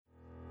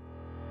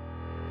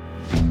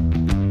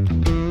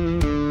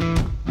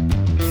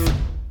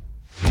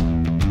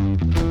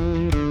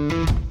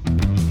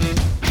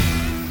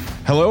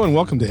Hello and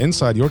welcome to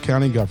Inside Your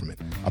County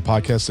Government, a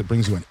podcast that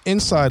brings you an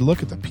inside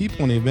look at the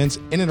people and events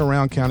in and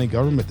around county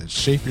government that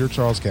shape your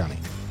Charles County.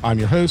 I'm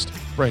your host,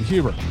 Brent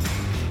Huber.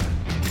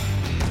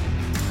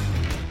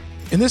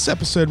 In this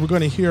episode, we're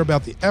going to hear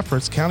about the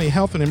efforts county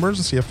health and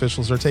emergency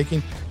officials are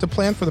taking to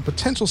plan for the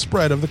potential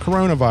spread of the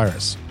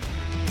coronavirus.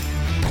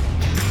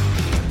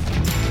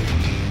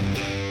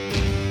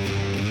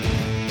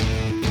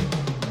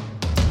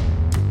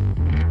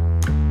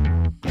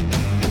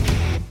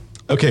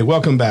 Okay,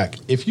 welcome back.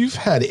 If you've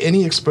had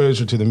any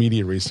exposure to the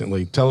media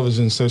recently,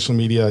 television, social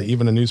media,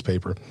 even a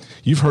newspaper,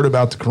 you've heard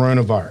about the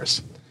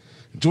coronavirus.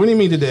 Joining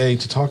me today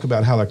to talk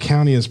about how the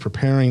county is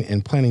preparing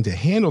and planning to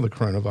handle the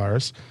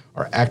coronavirus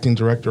are Acting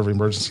Director of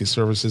Emergency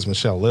Services,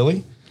 Michelle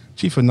Lilly,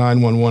 Chief of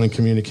 911 and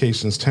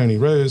Communications, Tony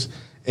Rose,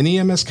 and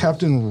EMS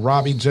Captain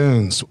Robbie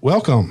Jones.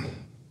 Welcome.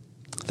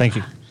 Thank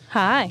you.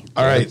 Hi.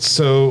 All right,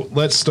 so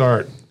let's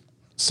start.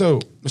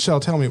 So, Michelle,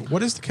 tell me,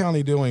 what is the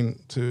county doing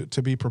to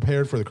be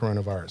prepared for the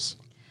coronavirus?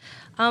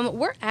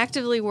 We're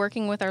actively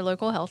working with our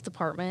local health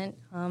department,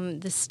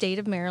 the state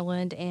of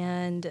Maryland,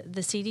 and the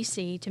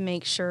CDC to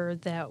make sure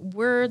that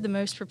we're the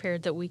most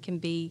prepared that we can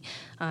be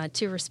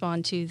to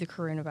respond to the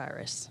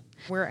coronavirus.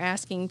 We're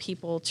asking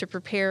people to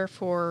prepare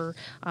for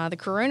the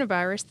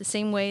coronavirus the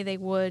same way they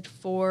would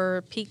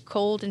for peak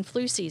cold and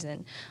flu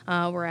season.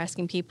 We're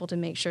asking people to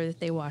make sure that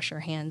they wash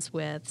their hands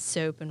with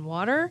soap and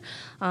water,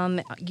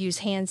 use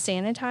hand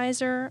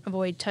sanitizer,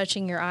 avoid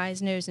touching your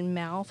eyes, nose, and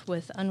mouth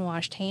with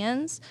unwashed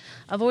hands,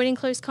 avoiding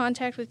close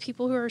contact with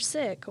people who are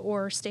sick,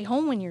 or stay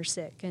home when you're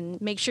sick,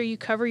 and make sure you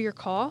cover your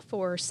cough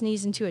or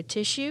sneeze into a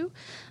tissue,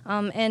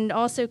 and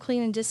also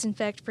clean and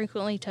disinfect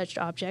frequently touched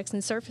objects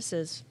and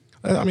surfaces.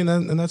 I mean,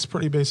 and that's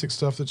pretty basic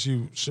stuff that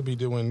you should be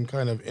doing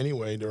kind of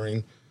anyway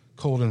during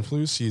cold and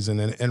flu season.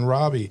 And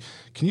Robbie,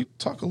 can you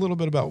talk a little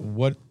bit about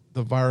what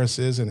the virus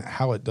is and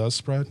how it does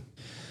spread?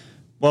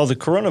 Well, the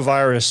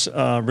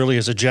coronavirus really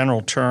is a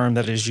general term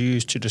that is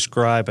used to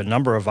describe a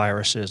number of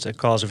viruses that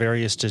cause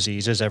various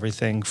diseases,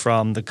 everything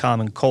from the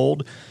common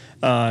cold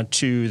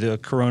to the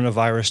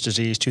coronavirus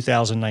disease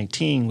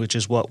 2019, which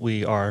is what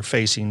we are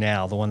facing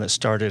now, the one that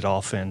started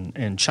off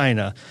in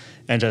China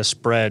and has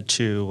spread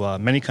to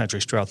many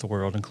countries throughout the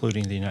world,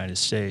 including the United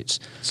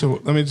States.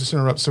 So let me just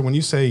interrupt. So when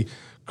you say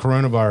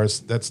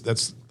coronavirus,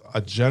 that's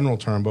a general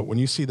term, but when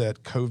you see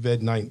that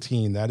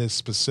COVID-19, that is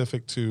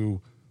specific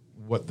to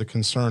what the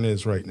concern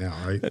is right now,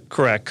 right?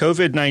 Correct.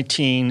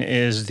 COVID-19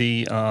 is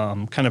the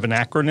kind of an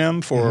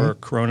acronym for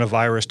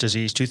coronavirus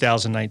disease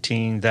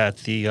 2019 that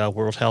the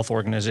World Health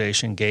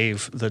Organization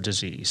gave the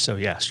disease. So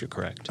yes, you're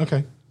correct.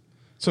 Okay.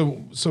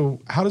 So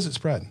how does it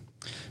spread?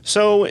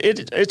 So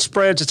it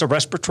spreads. It's a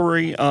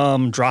respiratory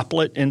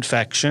droplet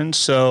infection.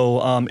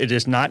 So it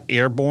is not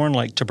airborne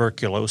like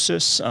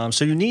tuberculosis.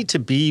 So you need to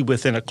be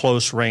within a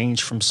close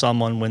range from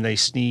someone when they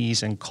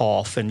sneeze and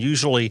cough. And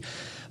usually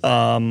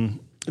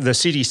the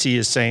CDC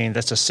is saying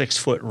that's a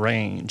 6-foot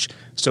range.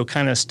 So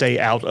kind of stay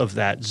out of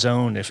that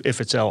zone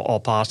if it's all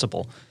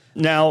possible.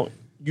 Now,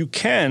 you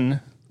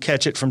can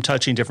catch it from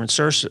touching different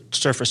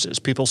surfaces.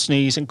 People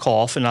sneeze and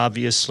cough, and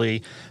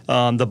obviously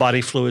the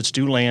body fluids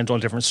do land on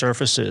different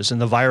surfaces, and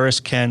the virus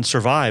can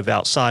survive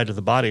outside of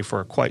the body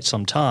for quite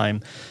some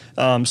time.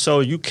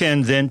 So you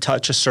can then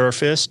touch a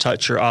surface,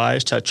 touch your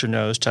eyes, touch your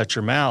nose, touch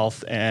your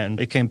mouth, and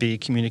it can be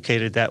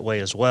communicated that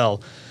way as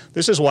well.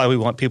 This is why we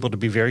want people to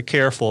be very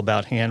careful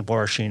about hand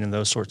washing and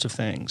those sorts of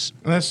things.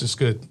 And that's just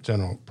good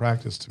general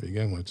practice to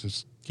begin with.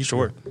 Just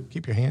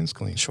keep your hands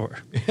clean. Sure.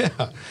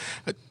 Yeah.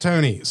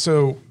 Tony,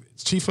 so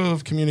Chief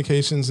of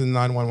Communications in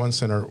 911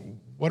 Center,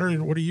 what are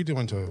you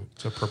doing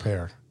to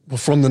prepare? Well,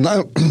 from the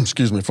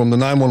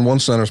 911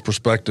 Center's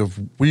perspective,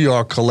 we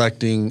are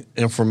collecting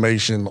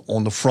information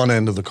on the front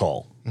end of the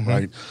call,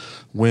 right?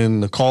 When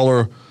the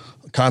caller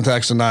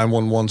contacts the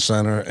 911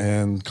 Center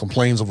and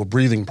complains of a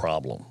breathing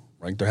problem,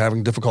 right? They're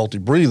having difficulty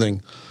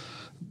breathing.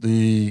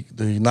 The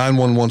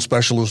 911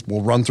 specialist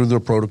will run through their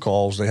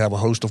protocols. They have a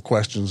host of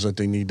questions that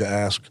they need to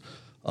ask.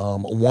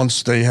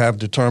 Once they have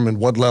determined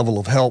what level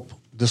of help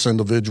this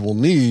individual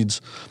needs,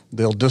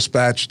 they'll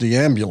dispatch the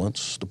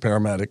ambulance, the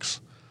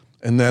paramedics,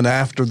 and then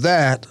after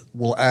that,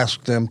 we'll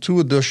ask them 2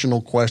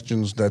 additional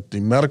questions that the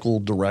medical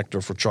director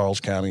for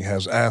Charles County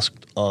has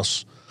asked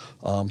us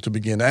to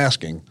begin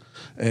asking.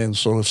 And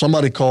so if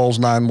somebody calls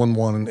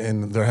 911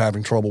 and they're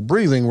having trouble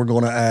breathing, we're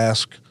going to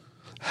ask,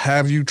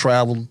 have you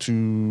traveled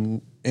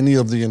to any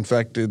of the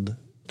infected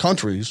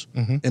countries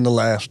in the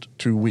last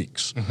 2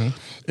 weeks?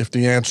 If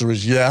the answer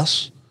is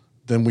yes,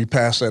 then we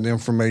pass that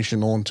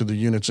information on to the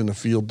units in the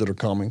field that are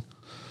coming.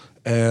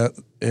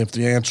 If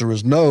the answer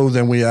is no,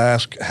 then we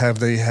ask, have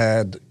they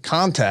had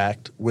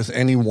contact with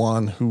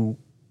anyone who,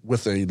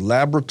 with a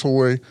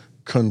laboratory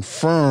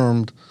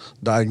confirmed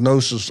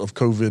diagnosis of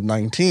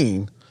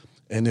COVID-19?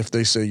 And if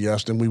they say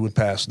yes, then we would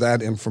pass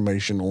that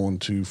information on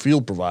to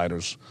field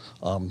providers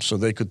so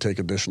they could take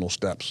additional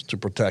steps to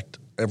protect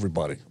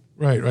everybody.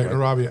 Right. And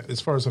Robbie, as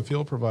far as a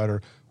field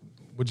provider,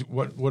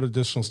 What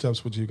additional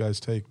steps would you guys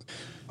take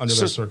under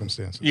those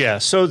circumstances? Yeah.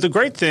 So the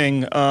great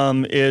thing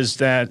is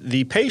that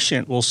the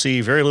patient will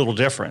see very little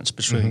difference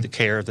between the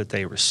care that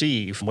they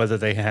receive, whether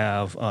they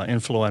have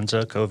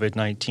influenza,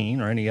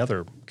 COVID-19, or any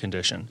other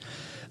condition.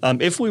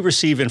 If we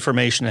receive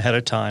information ahead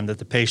of time that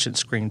the patient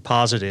screened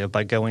positive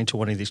by going to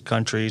one of these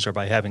countries or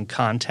by having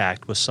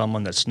contact with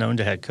someone that's known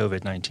to have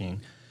COVID-19,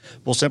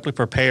 we'll simply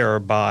prepare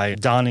by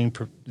donning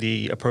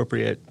the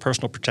appropriate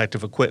personal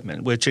protective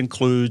equipment, which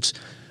includes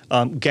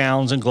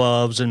gowns and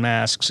gloves and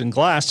masks and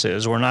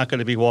glasses. We're not going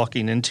to be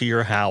walking into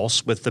your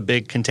house with the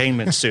big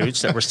containment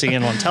suits that we're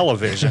seeing on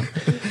television.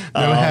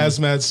 No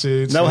hazmat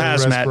suits. No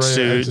hazmat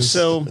suits.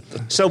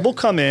 So we'll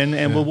come in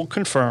and we'll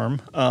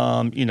confirm,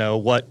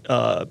 what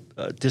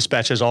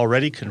dispatch has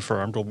already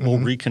confirmed. We'll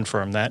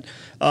reconfirm that.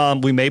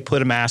 We may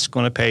put a mask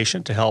on a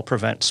patient to help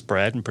prevent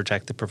spread and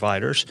protect the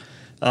providers.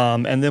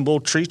 And then we'll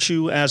treat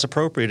you as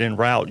appropriate en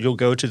route. You'll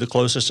go to the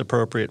closest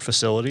appropriate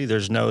facility.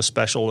 There's no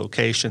special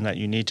location that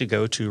you need to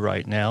go to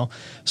right now.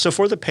 So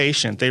for the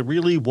patient, they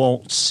really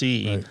won't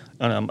see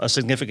a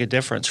significant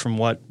difference from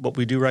what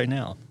we do right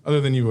now. Other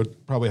than you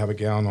would probably have a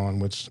gown on,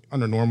 which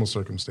under normal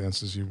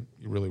circumstances you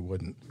really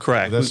wouldn't.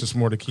 Correct. But that's just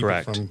more to keep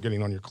Correct. it from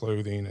getting on your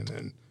clothing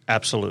and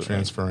Absolutely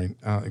transferring.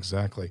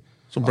 Exactly.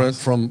 So, Brent,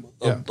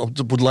 I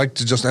would like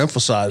to just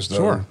emphasize, though,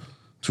 Sure.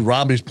 to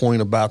Robbie's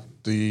point about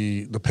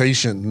the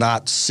patient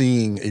not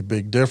seeing a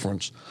big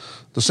difference,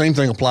 the same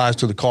thing applies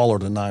to the caller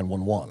to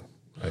 911.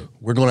 Right.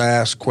 We're going to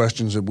ask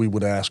questions that we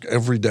would ask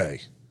every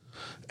day,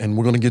 and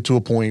we're going to get to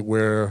a point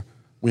where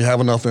we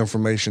have enough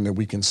information that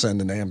we can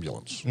send an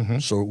ambulance.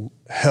 So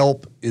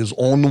help is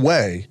on the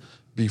way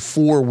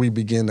before we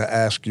begin to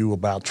ask you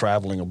about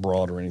traveling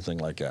abroad or anything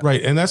like that.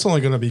 Right, and that's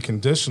only going to be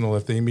conditional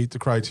if they meet the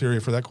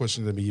criteria for that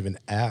question to be even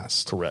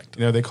asked. Correct.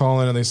 They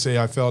call in and they say,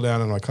 I fell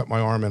down and I cut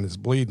my arm and it's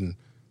bleeding.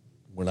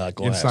 We're not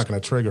going to It's not going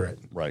to trigger it.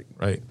 Right.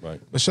 Right.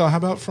 Right. Michelle, how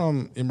about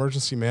from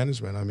emergency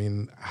management? I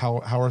mean,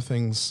 how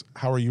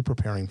are you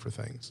preparing for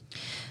things?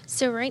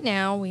 So right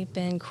now we've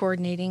been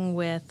coordinating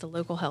with the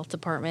local health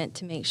department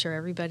to make sure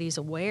everybody's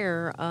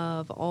aware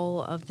of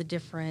all of the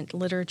different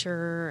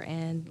literature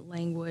and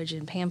language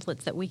and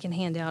pamphlets that we can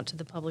hand out to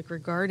the public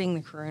regarding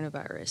the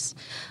coronavirus.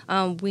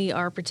 We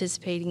are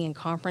participating in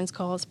conference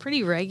calls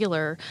pretty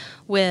regular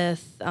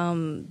with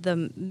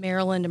the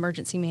Maryland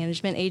Emergency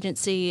Management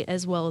Agency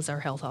as well as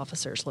our health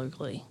officers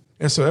locally.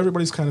 And so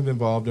everybody's kind of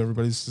involved.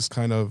 Everybody's just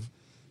kind of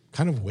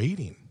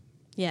waiting.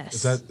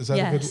 Yes. Is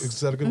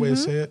that a good way to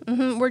say it?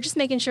 We're just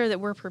making sure that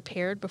we're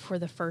prepared before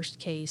the first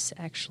case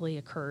actually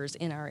occurs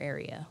in our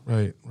area.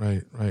 Right.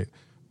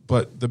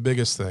 But the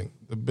biggest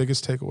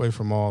takeaway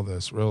from all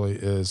this really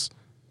is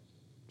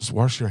just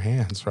wash your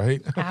hands,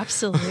 right?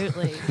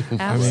 Absolutely.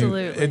 I mean,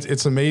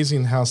 it's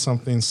amazing how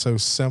something so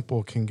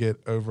simple can get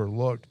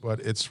overlooked,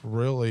 but it's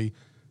really,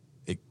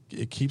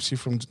 it keeps you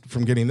from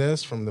getting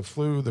this, from the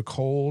flu, the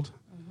cold.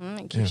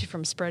 It keeps you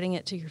from spreading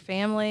it to your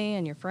family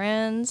and your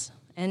friends.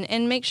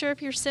 And make sure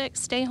if you're sick,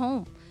 stay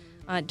home.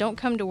 Don't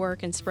come to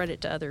work and spread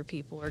it to other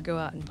people or go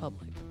out in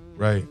public.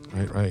 Right.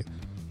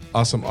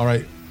 Awesome. All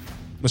right.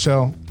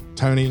 Michelle,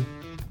 Tony,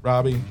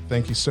 Robbie,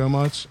 thank you so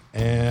much.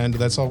 And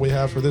that's all we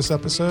have for this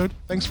episode.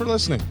 Thanks for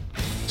listening.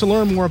 To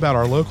learn more about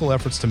our local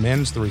efforts to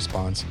manage the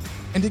response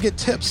and to get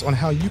tips on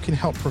how you can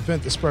help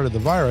prevent the spread of the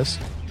virus,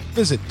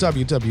 visit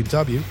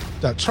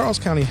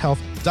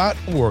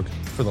www.charlescountyhealth.org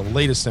for the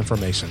latest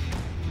information.